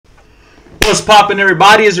What's poppin',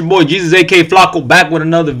 everybody? It's your boy Jesus, aka Flacco, back with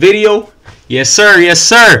another video. Yes, sir. Yes,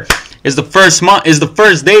 sir. It's the first month. It's the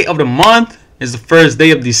first day of the month. It's the first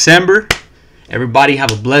day of December. Everybody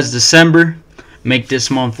have a blessed December. Make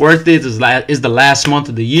this month worth it. It's the last month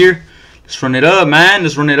of the year. Let's run it up, man.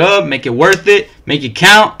 Let's run it up. Make it worth it. Make it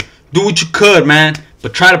count. Do what you could, man.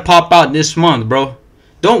 But try to pop out this month, bro.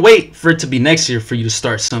 Don't wait for it to be next year for you to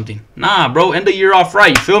start something. Nah, bro. End the year off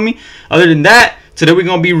right. You feel me? Other than that, today we're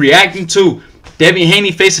going to be reacting to Devin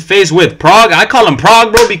Haney face-to-face with Prograis. I call him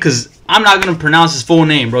Prograis, bro, because I'm not going to pronounce his full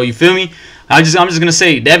name, bro. You feel me? I'm just going to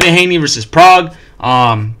say Devin Haney versus Prograis.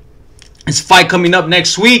 This fight coming up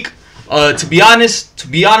next week. To be honest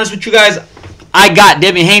with you guys, I got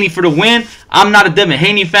Devin Haney for the win. I'm not a Devin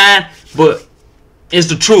Haney fan, but it's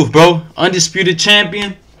the truth, bro. Undisputed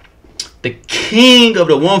champion. The king of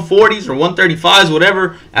the 140s or 135s,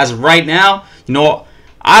 whatever, as of right now. You know,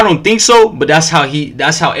 I don't think so, but that's how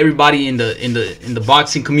everybody in the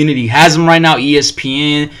boxing community has him right now.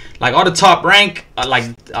 ESPN, like all the top rank,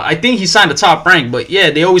 like I think he signed the top rank, but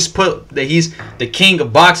yeah, they always put that he's the king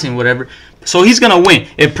of boxing, whatever. So he's gonna win.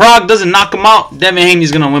 If Prograis doesn't knock him out, Devin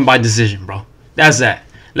Haney's gonna win by decision, bro. That's that.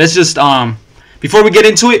 Let's just before we get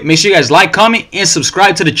into it, make sure you guys like, comment, and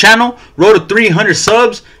subscribe to the channel. Road to 300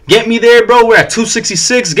 subs. Get me there, bro. We're at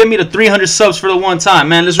 266. Get me to 300 subs for the one time,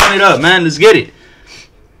 man. Let's run it up, man. Let's get it.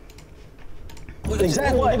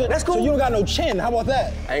 Exactly, nigga. That's cool. So you don't got no chin. How about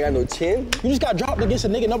that? I ain't got no chin. You just got dropped against a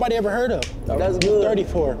nigga nobody ever heard of. That's good.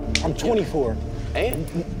 34. I'm 24. And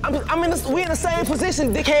we in the same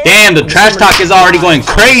position, dickhead. Damn, the trash talk is already going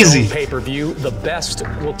crazy. Pay-per-view, the best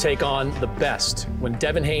will take on the best when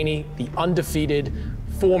Devin Haney, the undefeated,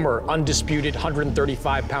 former undisputed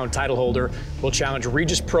 135-pound title holder, will challenge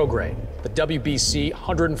Regis Prograis, the WBC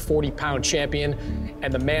 140-pound champion,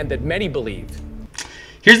 and the man that many believe.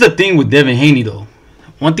 Here's the thing with Devin Haney, though.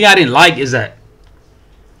 One thing I didn't like is that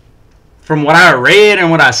from what I read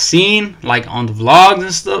and what I seen, like on the vlogs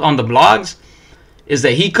and stuff, on the blogs, is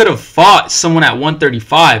that he could have fought someone at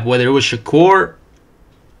 135, whether it was Shakur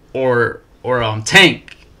or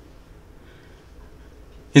Tank.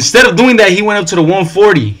 Instead of doing that, he went up to the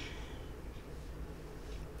 140.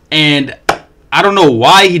 And I don't know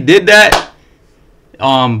why he did that.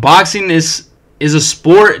 Boxing is a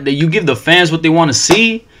sport that you give the fans what they want to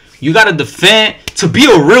see. You got to defend. To be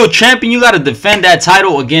a real champion, you got to defend that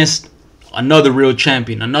title against another real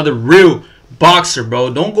champion, another real boxer,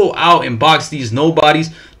 bro. Don't go out and box these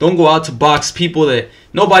nobodies. Don't go out to box people that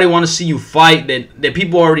nobody want to see you fight, that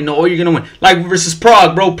people already know, oh, you're going to win. Like versus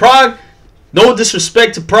Prograis, bro. Prograis, no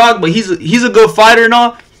disrespect to Prograis, but he's a good fighter and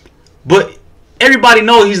all. But everybody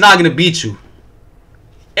knows he's not going to beat you.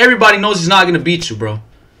 Everybody knows he's not going to beat you, bro.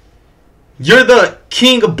 You're the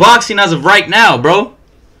king of boxing as of right now, bro.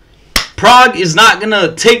 Prograis is not going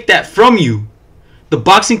to take that from you. The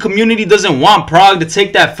boxing community doesn't want Prograis to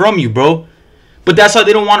take that from you, bro. But that's why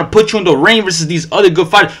they don't want to put you in the ring versus these other good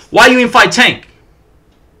fighters. Why you ain't fight Tank?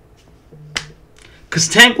 Because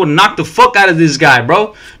Tank would knock the fuck out of this guy,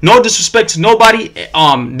 bro. No disrespect to nobody.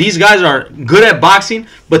 These guys are good at boxing.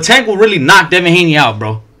 But Tank will really knock Devin Haney out,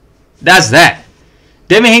 bro. That's that.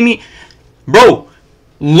 Devin Haney, bro.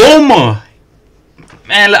 Loma.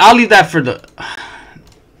 Man, I'll leave that for the...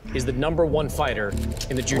 Is the #1 fighter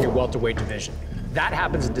in the junior welterweight division. That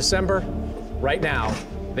happens in December. Right now,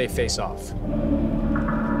 they face off.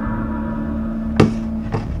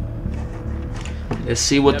 Let's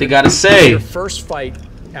see what they got to say. Your first fight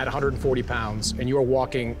at 140 pounds, and you are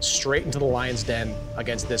walking straight into the lion's den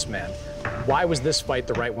against this man. Why was this fight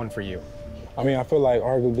the right one for you? I mean, I feel like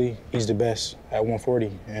arguably he's the best at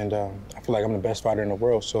 140, and I feel like I'm the best fighter in the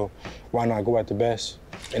world. So why not go at the best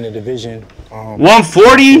in the division?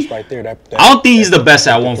 140? Right there. I don't think he's the best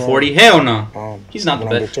at 140. Hell no. He's not the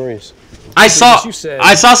best. Victorious. I saw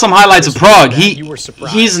some highlights of Prograis.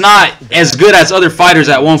 He's not as good as other fighters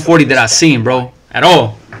at 140 that I've seen, bro, at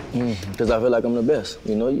all. Because I feel like I'm the best.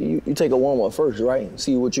 You know, you take a warm-up first, right?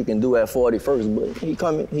 See what you can do at 40 first. But he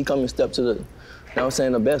coming step to the, you know what I'm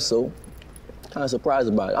saying, the best. So kind of surprised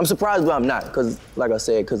about it. I'm surprised, but I'm not. Because, like I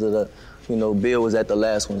said, because of the, you know, Bill was at the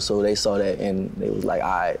last one, so they saw that and they was like, all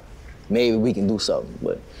right, maybe we can do something.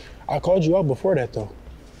 But I called you out before that, though.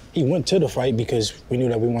 He went to the fight because we knew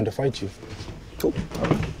that we wanted to fight you. Cool.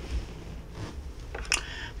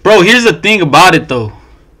 Bro, here's the thing about it, though.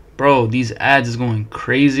 Bro, these ads is going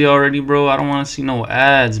crazy already, bro. I don't want to see no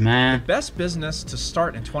ads, man. The best business to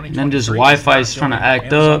start in 2023. And then this Wi-Fi is trying to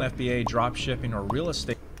act up. FBA, drop shipping, or real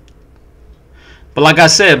estate. But like I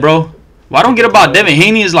said, bro, what I don't get about Devin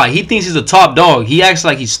Haney is like he thinks he's a top dog. He acts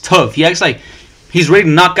like he's tough. He acts like he's ready to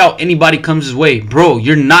knock out anybody comes his way. Bro,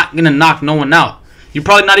 you're not going to knock no one out. you're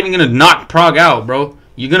probably not even gonna knock Prog out, bro.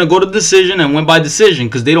 You're gonna go to decision and win by decision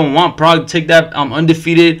because they don't want Prog to take that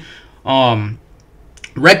undefeated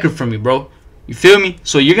record from you, bro. You feel me?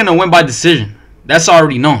 So you're gonna win by decision. That's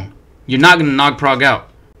already known. You're not gonna knock Prog out.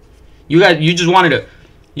 You guys just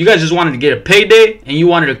wanted to get a payday, and you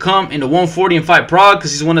wanted to come into 140 and fight Prog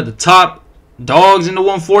because he's one of the top dogs in the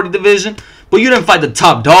 140 division. But you didn't fight the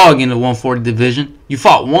top dog in the 140 division. You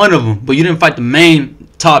fought one of them, but you didn't fight the main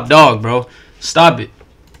top dog, bro. Stop it.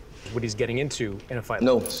 What he's getting into in a fight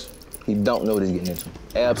No, like this. he don't know what he's getting into.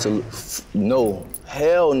 Absolutely, no.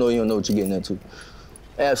 Hell no, you don't know what you're getting into.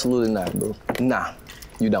 Absolutely not, bro. Nah,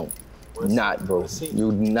 you don't. Not, bro.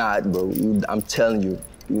 You not, bro. I'm telling you,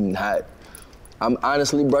 you not. I'm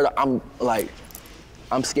honestly, brother, I'm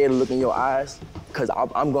scared to look in your eyes because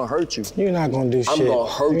I'm going to hurt you. You're not going to do shit. I'm going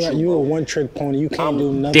to hurt you, You're a bro. one-trick pony. You can't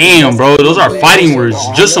do nothing. Damn, bro. Those are fighting words.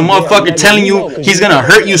 Just a motherfucker telling you he's going to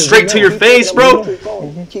hurt you straight to your face, bro.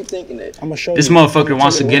 Keep thinking that. I'm gonna show This you. motherfucker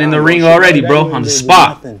wants to get in the ring already, bro. On the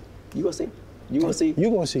spot. You gonna see. You gonna see. You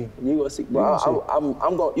gonna see. You gonna see, bro.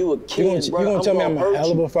 I'm gonna. You a kid, You bro. gonna tell me I'm a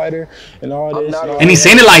hell of a fighter and all this? And he's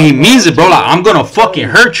saying it like he means it, bro. Like, I'm going to fucking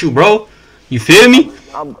hurt you, bro. You feel me?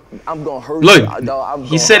 I'm gonna hurt Look, you. Dog,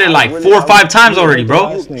 he said it like 4 or 5 times already,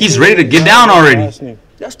 bro. He's ready to get down already.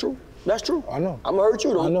 That's true. That's true. I know. I'm gonna hurt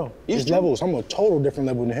you though. I know. He's His levels. I'm a total different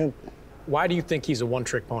level than him. Why do you think he's a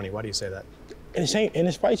one-trick pony? Why do you say that? In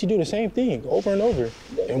his fights, he do the same thing over and over.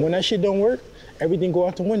 And when that shit don't work, everything go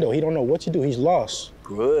out the window. He don't know what to do. He's lost.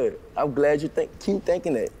 Good. I'm glad you keep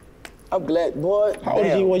thinking that. I'm glad, boy. How old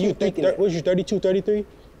is he? What you think? That. Was you 32, 33?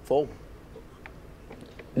 4.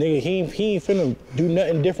 Nigga, he ain't finna do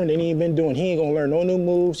nothing different than he ain't been doing. He ain't gonna learn no new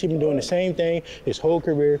moves. He been doing the same thing his whole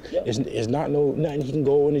career. It's not nothing he can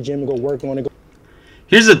go in the gym and go work on it.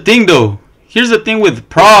 Here's the thing, though. Here's the thing with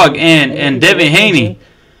Prog and Devin Haney.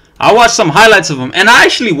 I watched some highlights of him, and I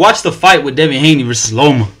actually watched the fight with Devin Haney versus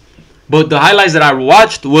Loma. But the highlights that I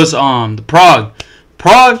watched was the Prog.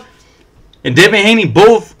 Prog and Devin Haney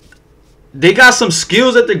both, they got some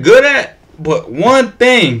skills that they're good at. But one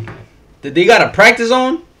thing that they gotta practice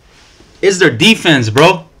on is their defense,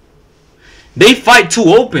 bro. They fight too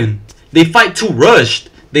open. They fight too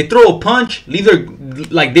rushed. They throw a punch, they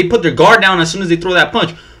put their guard down as soon as they throw that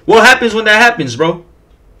punch. What happens when that happens, bro?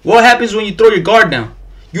 What happens when you throw your guard down?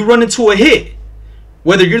 You run into a hit.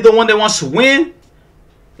 Whether you're the one that wants to win,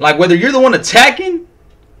 like whether you're the one attacking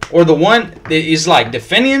or the one that is like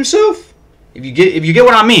defending himself. If you get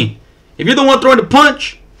what I mean. If you're the one throwing the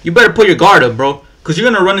punch, you better put your guard up, bro. Because you're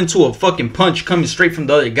going to run into a fucking punch coming straight from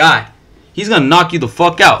the other guy. He's going to knock you the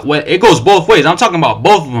fuck out. Well, it goes both ways. I'm talking about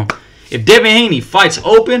both of them. If Devin Haney fights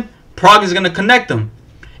open, Prog is going to connect him.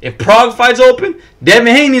 If Prog fights open,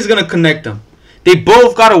 Devin Haney is going to connect him. They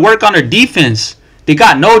both got to work on their defense. They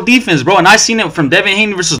got no defense, bro. And I seen it from Devin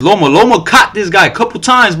Haney versus Loma. Loma caught this guy a couple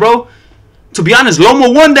times, bro. To be honest,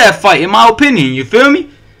 Loma won that fight, in my opinion. You feel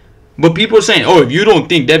me? But people are saying, oh, if you don't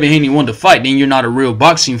think Devin Haney won the fight, then you're not a real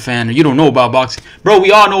boxing fan or you don't know about boxing. Bro,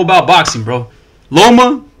 we all know about boxing, bro.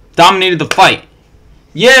 Loma dominated the fight.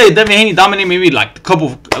 Yeah, Devin Haney dominated maybe like a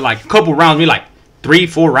couple rounds, maybe like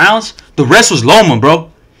 3-4 rounds. The rest was Loma,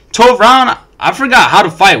 bro. 12th round, I forgot how the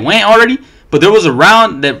fight went already, but there was a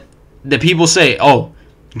round that people say, oh,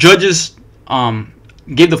 judges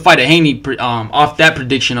gave the fight to Haney off that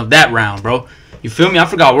prediction of that round, bro. You feel me? I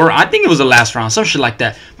forgot where. I think it was the last round. Some shit like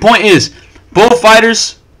that. Point is, both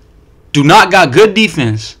fighters do not got good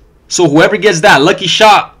defense. So whoever gets that lucky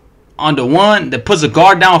shot on the one that puts the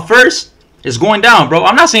guard down first is going down, bro.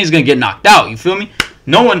 I'm not saying he's going to get knocked out. You feel me?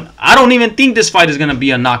 I don't even think this fight is going to be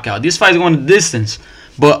a knockout. This fight is going the distance.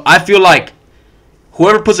 But I feel like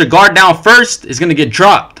whoever puts their guard down first is going to get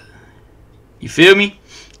dropped. You feel me?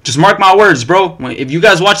 Just mark my words, bro. If you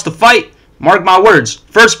guys watch the fight, mark my words.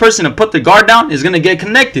 First person to put the guard down is going to get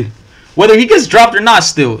connected. Whether he gets dropped or not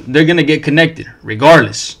still, they're going to get connected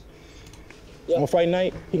regardless. On fight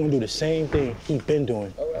night, he going to do the same thing he's been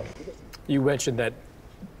doing. You mentioned that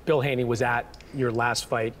Bill Haney was at your last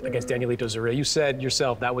fight against Danielito Zorrilla. You said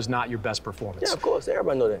yourself that was not your best performance. Yeah, of course.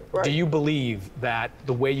 Everybody know that. Right. Do you believe that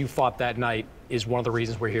the way you fought that night is one of the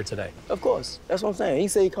reasons we're here today? Of course. That's what I'm saying. He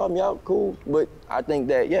said he called me out, cool. But I think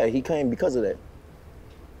that, yeah, he came because of that.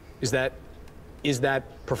 Is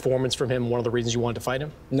that performance from him one of the reasons you wanted to fight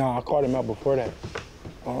him? No, I called him out before that.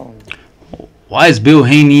 Why is Bill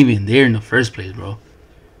Haney even there in the first place, bro?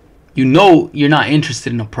 You know you're not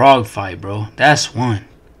interested in a Prog fight, bro. That's one.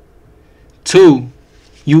 Two,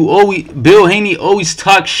 Bill Haney always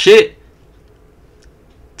talks shit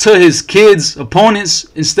to his kids' opponents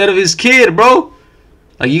instead of his kid, bro.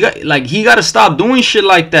 He got to stop doing shit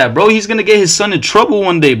like that, bro. He's gonna get his son in trouble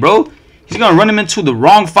one day, bro. He's gonna run him into the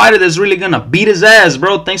wrong fighter that's really gonna beat his ass,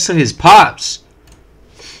 bro. Thanks to his pops.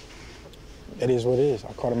 It is what it is.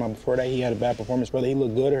 I caught him out before that. He had a bad performance, whether he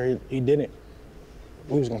looked good or he didn't.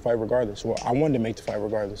 We was gonna fight regardless. Well, I wanted to make the fight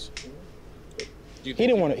regardless. He really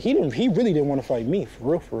didn't want to fight me,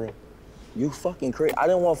 for real. You fucking crazy. I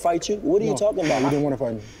didn't want to fight you. What are you talking about? You didn't want to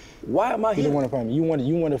fight me. Why am I here? You didn't want to fight me. You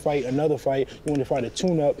wanted to fight another fight. You wanted to fight a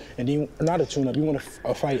tune-up, and then not a tune-up. You want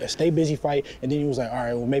to fight a stay busy fight, and then you was like, all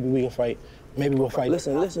right, well maybe we can fight. Maybe we'll fight.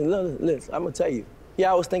 Listen. I'm gonna tell you.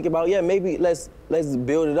 Yeah, I was thinking about maybe let's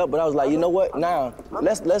build it up, but I was like, you know what? Nah,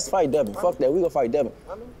 let's fight Devin. Fuck that. We gonna fight Devin.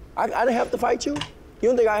 I didn't have to fight you. You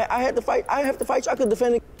don't think I had to fight? I have to fight you. I could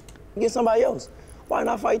defend it against somebody else. Why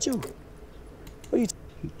not fight you? What are you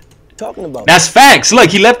talking about? That's facts.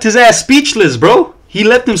 Look, he left his ass speechless, bro. He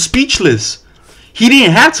left him speechless. He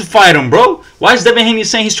didn't have to fight him, bro. Why is Devin Haney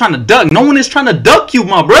saying he's trying to duck? No one is trying to duck you,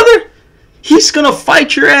 my brother. He's going to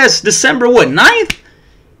fight your ass December, 9th?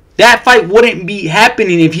 That fight wouldn't be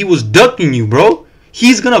happening if he was ducking you, bro.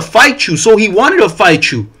 He's going to fight you, so he wanted to fight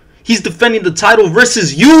you. He's defending the title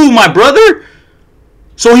versus you, my brother.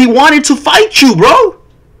 So he wanted to fight you, bro.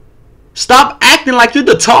 Stop acting like you're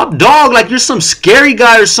the top dog, like you're some scary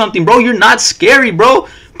guy or something, bro. You're not scary, bro.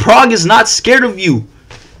 Prog is not scared of you.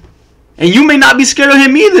 And you may not be scared of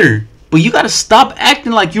him either. But you got to stop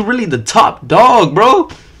acting like you're really the top dog, bro.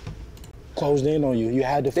 Closed in on you. You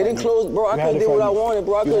had to fight me. They didn't close, bro. I could have did what I wanted,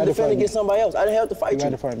 bro. I could have defended against somebody else. I didn't have to fight you. You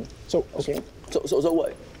had to fight me. So, okay. So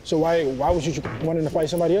what? So why was you wanting to fight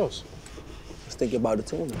somebody else? I was thinking about the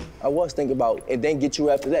tune-up. I was thinking about and then get you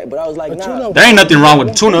after that. But I was like, nah. There ain't nothing wrong with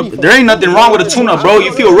the tune-up. There ain't nothing wrong with the tune-up, bro.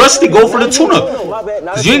 You feel rusty, go for the tune-up.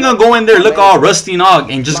 Because you ain't going to go in there look all rusty and all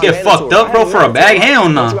and just get fucked up, bro, for a bag. Hell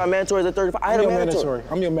no. You got mandatories at 35. I had a mandatory.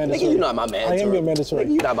 I'm your mandatory. Nigga, you're not my mandatory. I am your mandatory.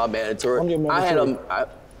 Nigga, you're not my mandatory. I'm your mandatory.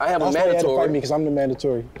 I have a mandatory. That's why you had to fight me, because I'm the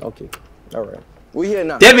mandatory. Okay. All right. We here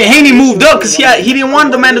now. Devin Haney moved up because he didn't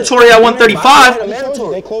want the mandatory at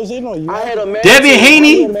 135. They closed in on you. I had a mandatory. Devin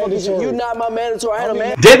Haney. You're not my mandatory. I had a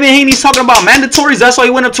mandatory. Devin Haney's talking about mandatories. That's why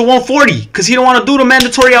he went up to 140. Because he didn't want to do the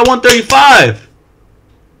mandatory at 135.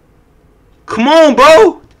 Come on,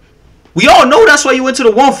 bro. We all know that's why you went to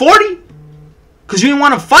the 140. Because you didn't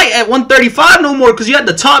want to fight at 135 no more. Because you had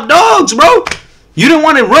the top dogs, bro. You didn't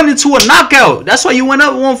want to run into a knockout. That's why you went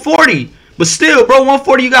up 140. But still, bro,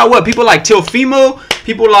 140, you got what? People like Teofimo,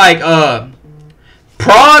 people like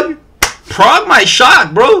Prog. Prog might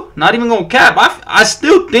shock, bro. Not even gonna cap. I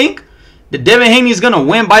still think that Devin Haney is gonna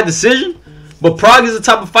win by decision. But Prog is the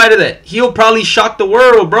type of fighter that he'll probably shock the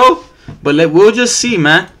world, bro. But we'll just see,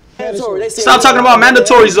 man. Stop talking about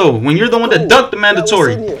mandatories, though, when you're the one that ducked the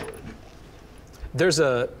mandatory. There's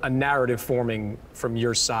a narrative forming from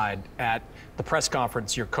your side at the press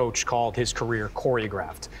conference your coach called his career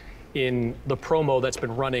choreographed. In the promo that's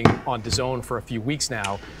been running on DAZN for a few weeks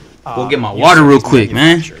now. Go get my water real quick,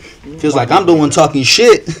 man. Feels like I'm doing talking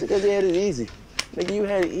shit. Because they had it easy. Nigga, you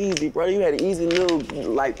had it easy, brother. You had an easy little,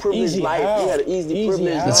 like, privileged life. You had an easy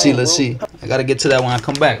privilege life. Let's see. I got to get to that when I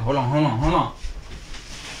come back. Hold on.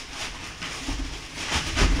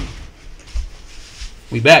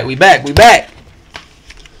 We back.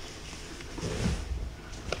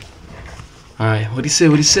 All right, what'd he say?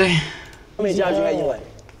 How many jobs you had in your life?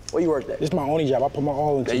 Where you worked at? This is my only job. I put my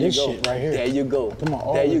all into this shit right here. There you go. Put my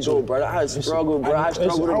all there you into go, it. brother. I struggled, bro. I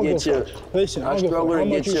struggled to get you. Listen, I struggled to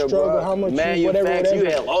get you, bro. Manufacturing, you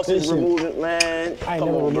had losses removed, man. I ain't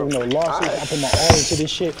never removed no losses. I put my all into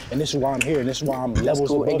this shit, and this is why I'm here, and this is why I'm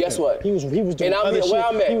levels above. And guess what? He was doing other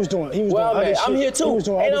shit. He was doing other shit. I'm here too.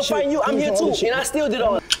 And I'm fighting you. I'm here too. And I still did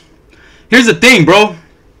all. Here's the thing, bro.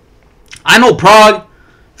 I know Prog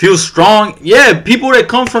feels strong. Yeah, people that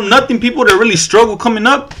come from nothing, people that really struggle coming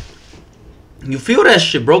up, you feel that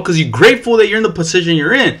shit, bro, because you're grateful that you're in the position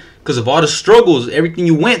you're in because of all the struggles, everything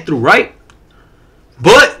you went through, right?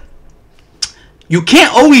 But you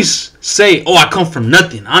can't always say, oh, I come from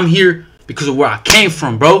nothing. I'm here because of where I came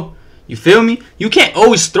from, bro. You feel me? You can't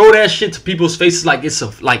always throw that shit to people's faces like it's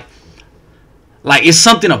it's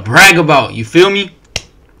something to brag about. You feel me?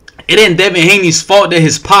 It ain't Devin Haney's fault that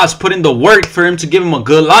his pops put in the work for him to give him a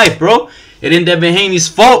good life, bro. It ain't Devin Haney's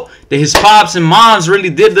fault that his pops and moms really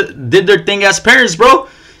did their thing as parents, bro.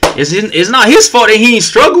 It's not his fault that he ain't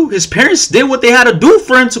struggle. His parents did what they had to do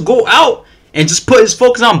for him to go out and just put his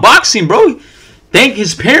focus on boxing, bro. Thank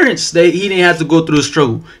his parents that he didn't have to go through the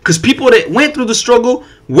struggle. Because people that went through the struggle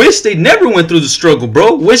wish they never went through the struggle,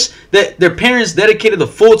 bro. Wish that their parents dedicated the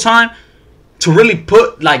full time to really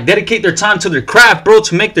dedicate their time to their craft, bro,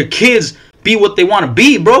 to make their kids be what they want to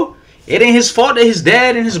be, bro. It ain't his fault that his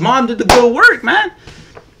dad and his mom did the good work, man.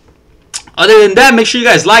 Other than that, make sure you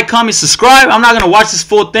guys like, comment, subscribe. I'm not going to watch this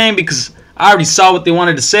full thing because I already saw what they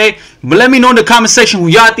wanted to say. But let me know in the comment section who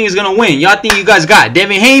y'all think is going to win. Y'all think you guys got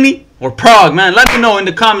Devin Haney or Prog, man? Let me know in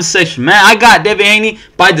the comment section, man. I got Devin Haney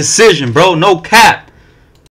by decision, bro. No cap.